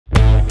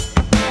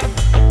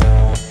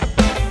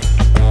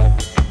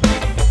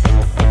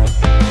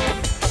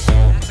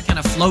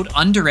float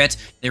under it.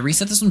 They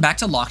reset this one back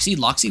to Loxy.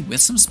 Loxy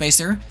with some space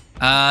there.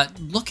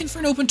 Looking for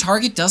an open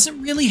target. Doesn't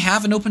really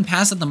have an open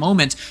pass at the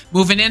moment.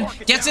 Moving in.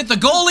 Gets it. The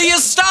goalie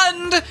is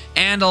stunned.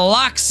 And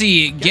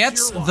Loxy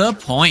gets the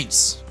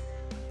points.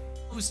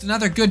 Just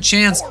another good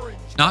chance.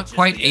 Not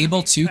quite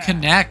able to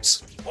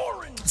connect.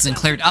 It's been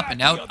cleared up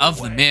and out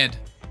of the mid.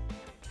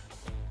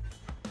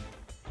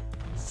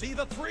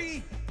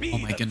 Oh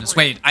my goodness.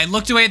 Wait, I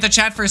looked away at the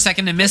chat for a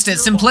second and missed it.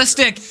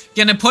 Simplistic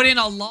gonna put in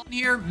a long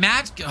here.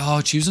 Matt,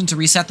 choosing to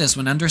reset this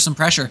one under some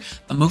pressure.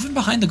 But moving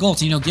behind the goal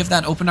to, give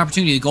that open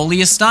opportunity. The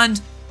goalie is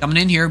stunned. Coming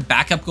in here.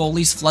 Backup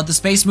goalies flood the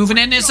space. Moving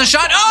in. It's a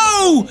shot.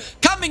 Oh!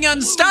 Coming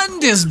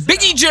unstunned is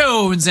Biggie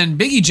Jones. And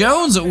Biggie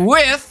Jones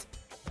with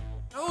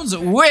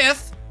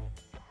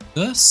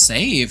the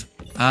save.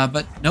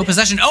 But no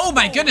possession. Oh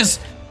my goodness.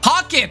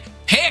 Pocket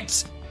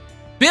picked.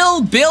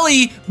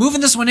 Billy moving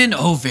this one in.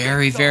 Oh,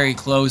 very, very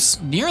close.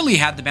 Nearly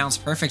had the bounce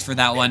perfect for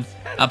that one.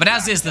 But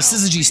as is, the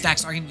syzygy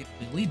stacks are going to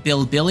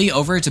get Billy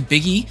over to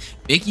Biggie.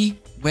 Biggie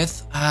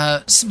with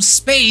some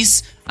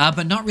space,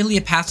 but not really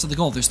a path to the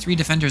goal. There's 3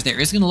 defenders there.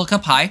 He's going to look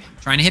up high,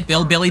 trying to hit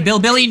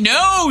Billy.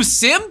 No!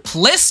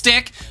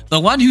 Simplistic, the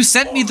one who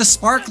sent me the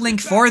spark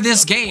link for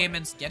this game,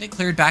 and get it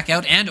cleared back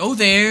out. And oh,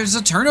 there's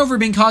a turnover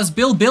being caused.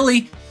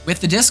 Billy with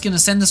the disc, gonna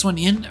send this one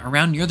in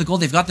around near the goal.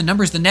 They've got the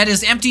numbers. The net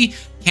is empty.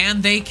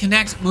 Can they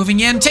connect? Moving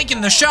in, taking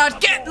the shot,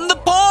 getting the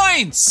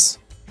points.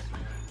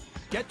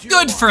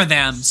 Good for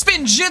them.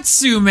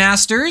 Spinjitzu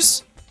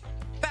Masters.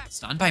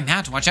 Stunned by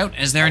Matt. Watch out.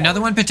 Is there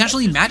another one?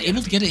 Potentially Matt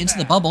able to get it into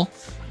the bubble.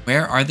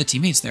 Where are the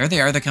teammates? There they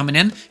are. They're coming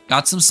in.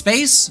 Got some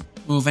space.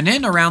 Moving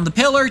in around the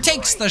pillar.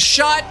 Takes the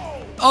shot.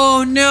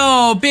 Oh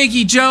no.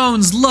 Biggie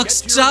Jones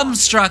looks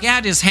dumbstruck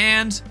at his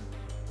hand.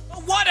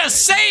 What a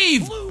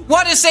save!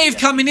 What a save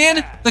coming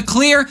in. The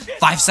clear.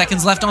 5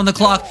 seconds left on the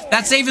clock.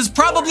 That save is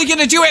probably going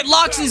to do it.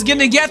 Loxy's going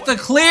to get the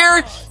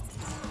clear.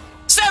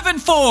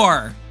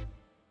 7-4.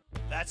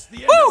 That's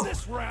the end of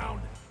this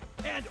round.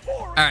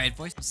 All right,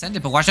 boys, send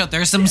it. But watch out.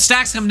 There's some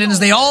stacks coming in as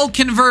they all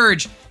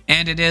converge.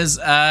 And it is,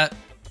 well,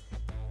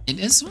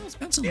 it's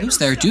bouncing loose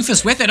there.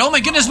 Doofus with it. Oh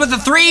my goodness, with the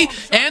 3.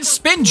 And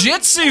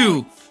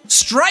Spinjitzu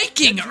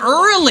striking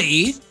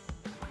early.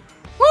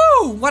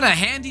 Woo! What a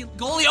handy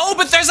goalie. Oh,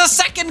 but there's a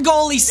second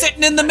goalie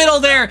sitting in the middle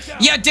there.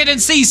 You didn't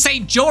see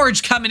St.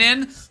 George coming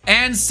in.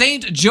 And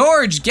St.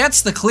 George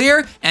gets the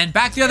clear. And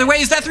back the other way.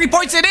 Is that 3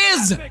 points? It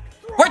is!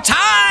 We're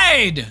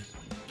tied!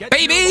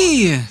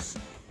 Baby!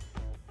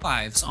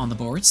 5's on the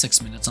board.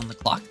 6 minutes on the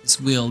clock. This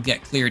will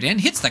get cleared in.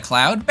 Hits the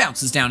cloud.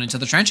 Bounces down into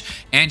the trench.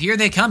 And here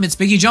they come. It's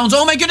Biggie Jones.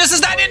 Oh my goodness,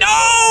 is that in?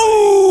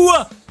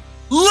 Oh!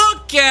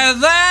 Look at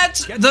that!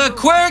 The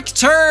quick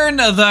turn.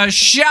 The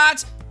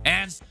shot.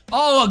 And...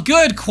 oh, a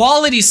good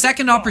quality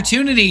second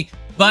opportunity,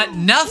 but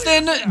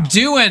nothing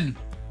doing.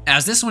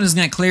 As this one is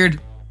going to cleared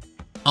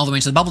all the way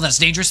to the bubble. That's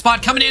a dangerous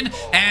spot coming in.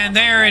 And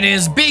there it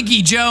is.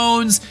 Biggie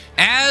Jones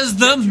as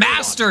the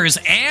Masters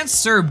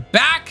answer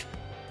back.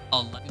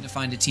 Looking to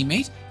find a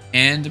teammate.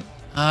 And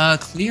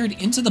cleared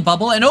into the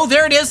bubble. And oh,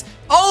 there it is.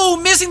 Oh,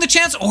 missing the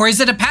chance. Or is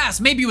it a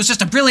pass? Maybe it was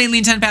just a brilliantly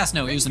intended pass.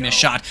 No, it was a missed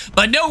shot.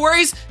 But no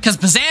worries, because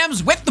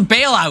Bazam's with the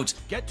bailout.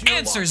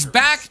 Answers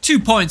back. 2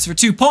 points for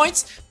 2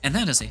 points. And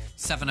that is a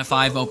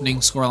 7-5 opening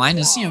scoreline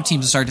as,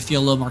 teams are starting to feel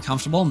a little more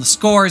comfortable and the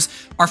scores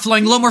are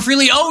flowing a little more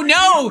freely. Oh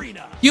no!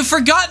 You've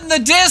forgotten the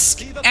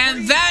disc!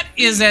 And that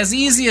is as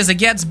easy as it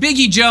gets.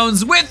 Biggie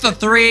Jones with the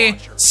 3.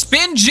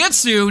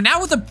 Spinjitzu now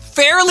with a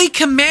fairly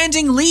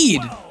commanding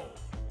lead.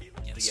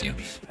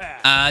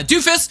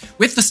 Doofus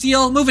with the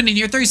steal, moving in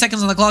here. 30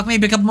 seconds on the clock.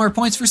 Maybe a couple more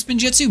points for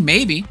Spinjitzu.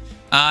 Maybe.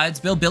 It's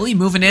Billy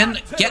moving in,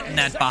 getting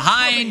that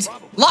behind.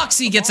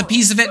 Loxy gets a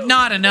piece of it.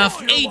 Not enough.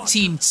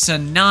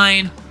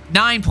 18-9.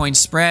 9-point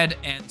spread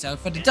and out,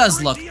 but it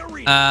does look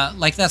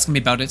like that's gonna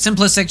be about it.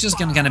 Simplistic, just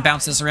gonna kind of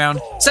bounce this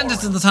around, send it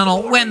to the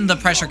tunnel when the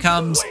pressure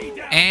comes,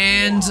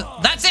 and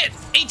that's it.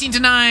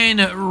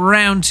 18-9,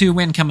 round 2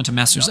 win coming to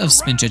Masters of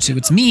Spinjitzu,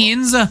 which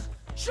means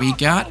we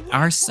got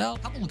ourselves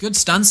a couple of good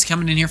stunts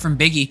coming in here from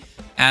Biggie,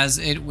 as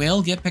it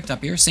will get picked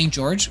up here. St.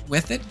 George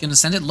with it, gonna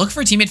send it, look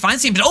for a teammate,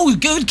 finds teammate. Oh,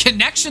 good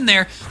connection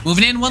there.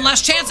 Moving in, one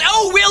last chance.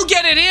 Oh, we'll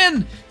get it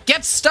in.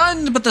 Gets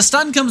stunned, but the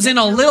stun comes in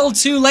a little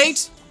too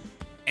late.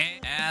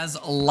 As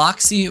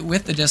Loxy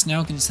with the disc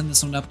now can send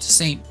this one up to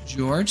St.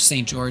 George.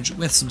 St. George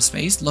with some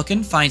space,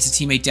 looking, finds a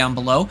teammate down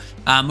below.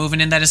 Moving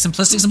in, that is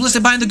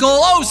Simplistic behind the goal.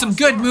 Oh, some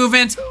good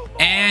movement.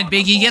 And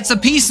Biggie gets a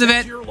piece of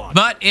it,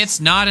 but it's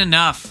not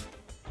enough.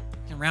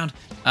 Around,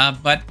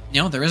 but,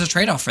 there is a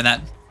trade-off for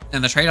that.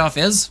 And the trade-off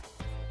is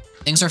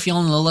things are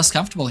feeling a little less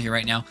comfortable here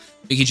right now.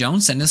 Biggie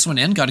Jones send this one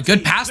in, got a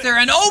good pass there,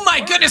 and oh my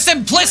goodness,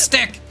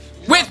 Simplistic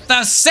with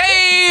the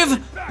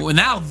save. Well,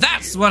 now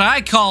that's what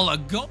I call a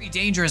goalie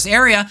dangerous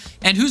area.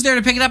 And who's there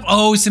to pick it up?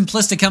 Oh,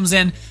 Simplistic comes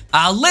in.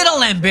 A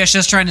little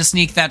ambitious trying to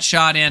sneak that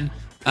shot in.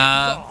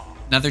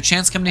 Another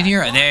chance coming in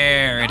here.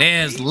 There it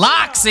is.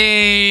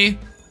 Loxy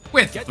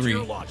with 3.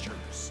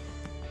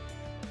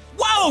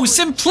 Whoa,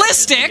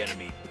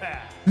 Simplistic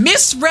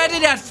misread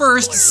it at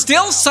first,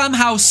 still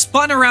somehow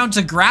spun around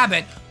to grab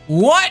it.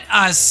 What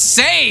a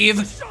save!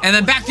 And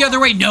then back the other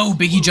way. No,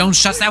 Biggie Jones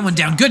shuts that one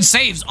down. Good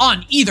saves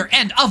on either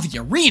end of the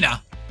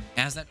arena.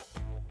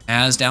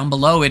 As down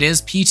below, it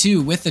is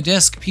P2 with the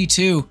disc.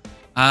 P2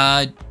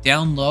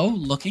 down low,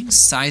 looking,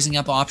 sizing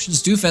up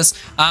options. Doofus.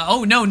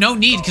 Oh, no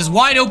need, because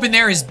wide open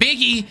there is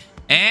Biggie.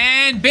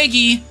 And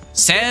Biggie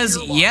says,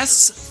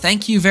 yes,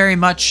 thank you very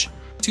much.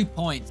 2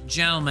 points,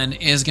 gentlemen,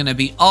 is going to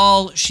be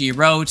all she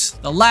wrote.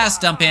 The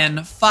last dump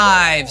in,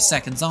 5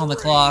 seconds on the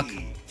clock.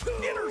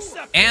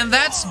 And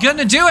that's going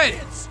to do it.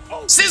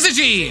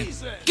 Syzygy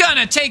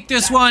gonna take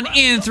this one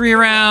in 3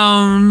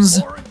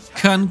 rounds.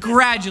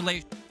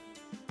 Congratulations.